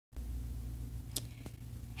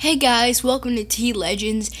Hey guys, welcome to T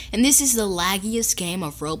Legends, and this is the laggiest game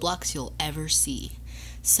of Roblox you'll ever see.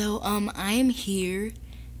 So, I am here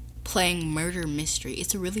playing Murder Mystery.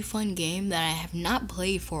 It's a really fun game that I have not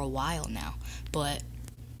played for a while now, but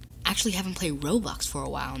actually haven't played Roblox for a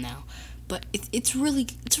while now. But it's a really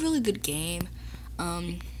good game.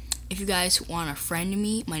 If you guys want to friend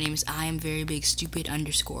me, my name is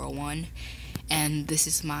IamVeryBigStupid_1, and this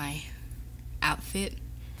is my outfit.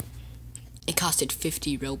 It costed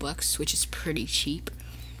 50 Robux, which is pretty cheap,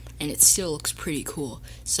 and it still looks pretty cool.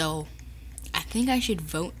 So, I think I should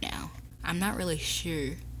vote now. I'm not really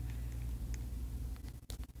sure.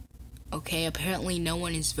 Okay, apparently no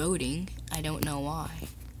one is voting. I don't know why.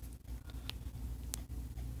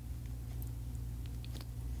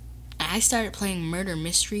 I started playing Murder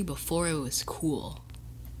Mystery before it was cool.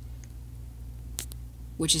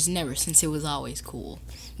 Which is never, since it was always cool.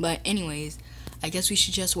 But anyways, I guess we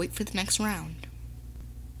should just wait for the next round.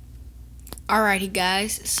 Alrighty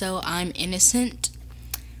guys, so I'm innocent,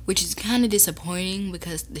 which is kind of disappointing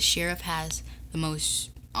because the sheriff has the most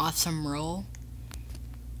awesome role.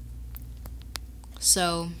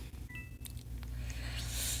 So,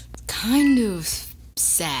 kind of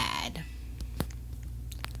sad.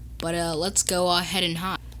 But let's go ahead and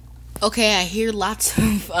hide. Okay, I hear lots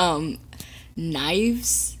of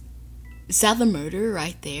knives. Is that the murderer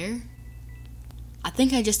right there? I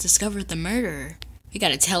think I just discovered the murderer. We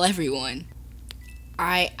gotta tell everyone.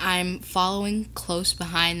 Alright, I'm following close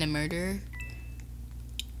behind the murderer.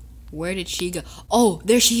 Where did she go? Oh,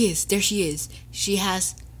 there she is. There she is. She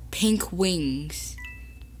has pink wings.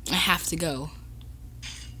 I have to go.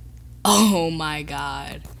 Oh my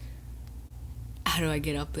god. How do I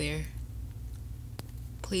get up there?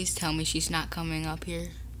 Please tell me she's not coming up here.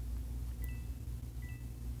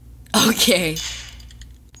 Okay.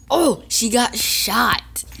 Oh, she got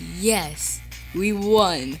shot. Yes, we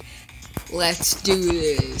won. Let's do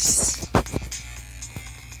this.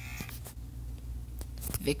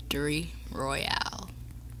 Victory Royale.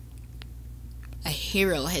 A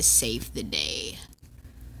hero has saved the day.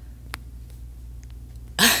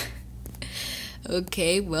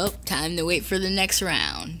 Okay, well, time to wait for the next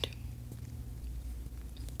round.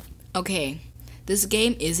 Okay, this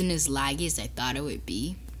game isn't as laggy as I thought it would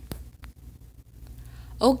be.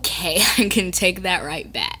 Okay, I can take that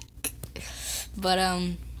right back. But,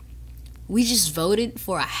 we just voted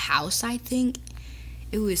for a house, I think.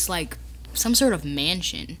 It was like some sort of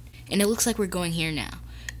mansion. And it looks like we're going here now.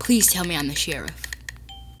 Please tell me I'm the sheriff.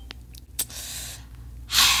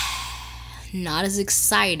 Not as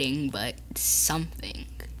exciting, but something.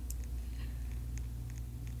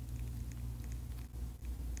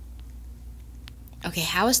 Okay,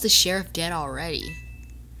 how is the sheriff dead already?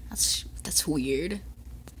 That's weird.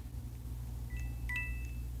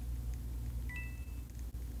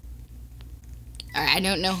 Alright, I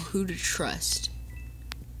don't know who to trust.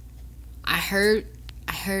 I heard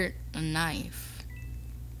a knife.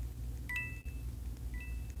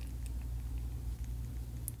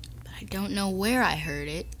 But I don't know where I heard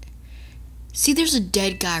it. See, there's a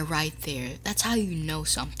dead guy right there. That's how you know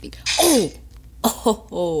something. Oh!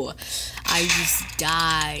 Oh! I just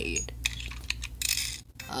died.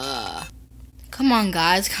 Come on,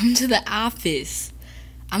 guys. Come to the office.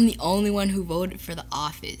 I'm the only one who voted for the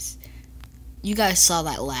office. You guys saw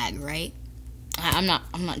that lag, right? I'm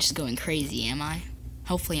not just going crazy, am I?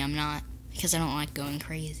 Hopefully I'm not, because I don't like going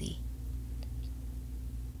crazy.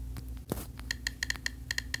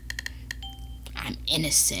 I'm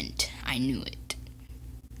innocent. I knew it.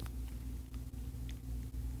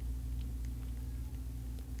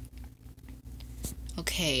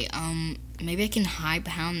 Okay, maybe I can hide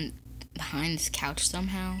behind this couch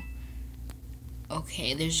somehow.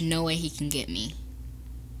 Okay, there's no way he can get me.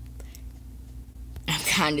 I'm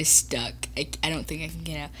kind of stuck. I don't think I can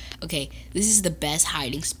get out. Okay, this is the best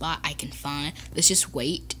hiding spot I can find. Let's just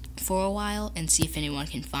wait for a while and see if anyone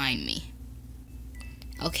can find me.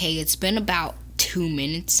 Okay, it's been about 2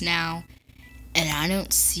 minutes now, and I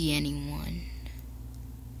don't see anyone.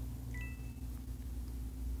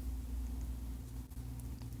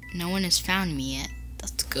 No one has found me yet.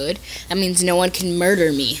 That's good. That means no one can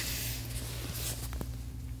murder me.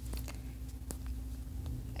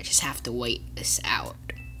 I just have to wait this out.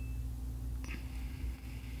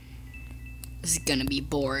 This is gonna be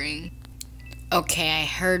boring. Okay, I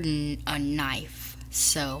heard a knife,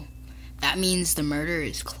 so that means the murder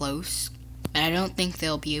is close, but I don't think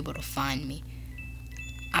they'll be able to find me.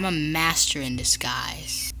 I'm a master in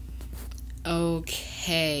disguise.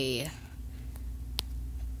 Okay.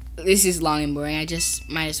 This is long and boring. I just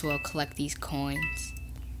might as well collect these coins.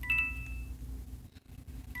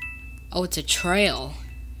 Oh, it's a trail.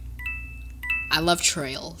 I love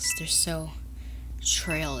trails. They're so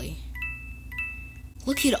traily.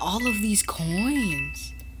 Look at all of these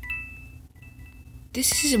coins.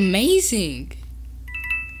 This is amazing.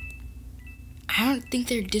 I don't think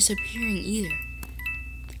they're disappearing either.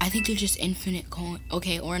 I think they're just infinite coin.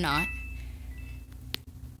 Okay, or not.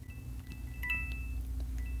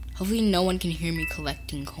 Hopefully no one can hear me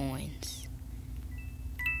collecting coins.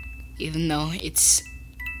 Even though it's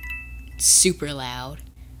super loud.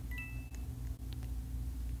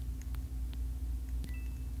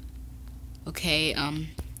 Okay, I'm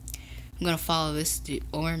gonna follow this dude,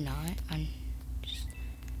 or not.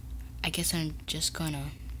 I guess I'm just gonna.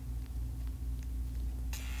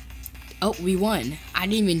 Oh, we won. I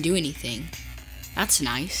didn't even do anything. That's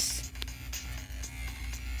nice.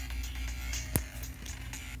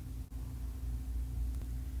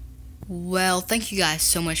 Well, thank you guys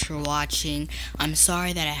so much for watching. I'm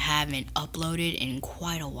sorry that I haven't uploaded in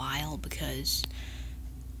quite a while because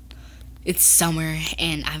it's summer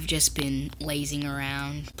and I've just been lazing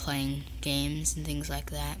around playing games and things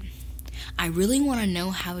like that. I really want to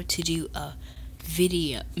know how to do a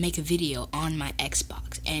video, make a video on my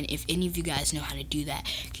Xbox, and if any of you guys know how to do that,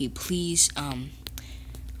 can you please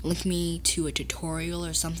link me to a tutorial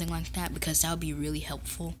or something like that, because that would be really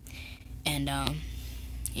helpful. And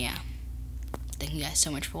yeah, thank you guys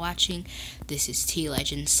so much for watching. This is T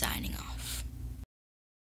Legend signing off.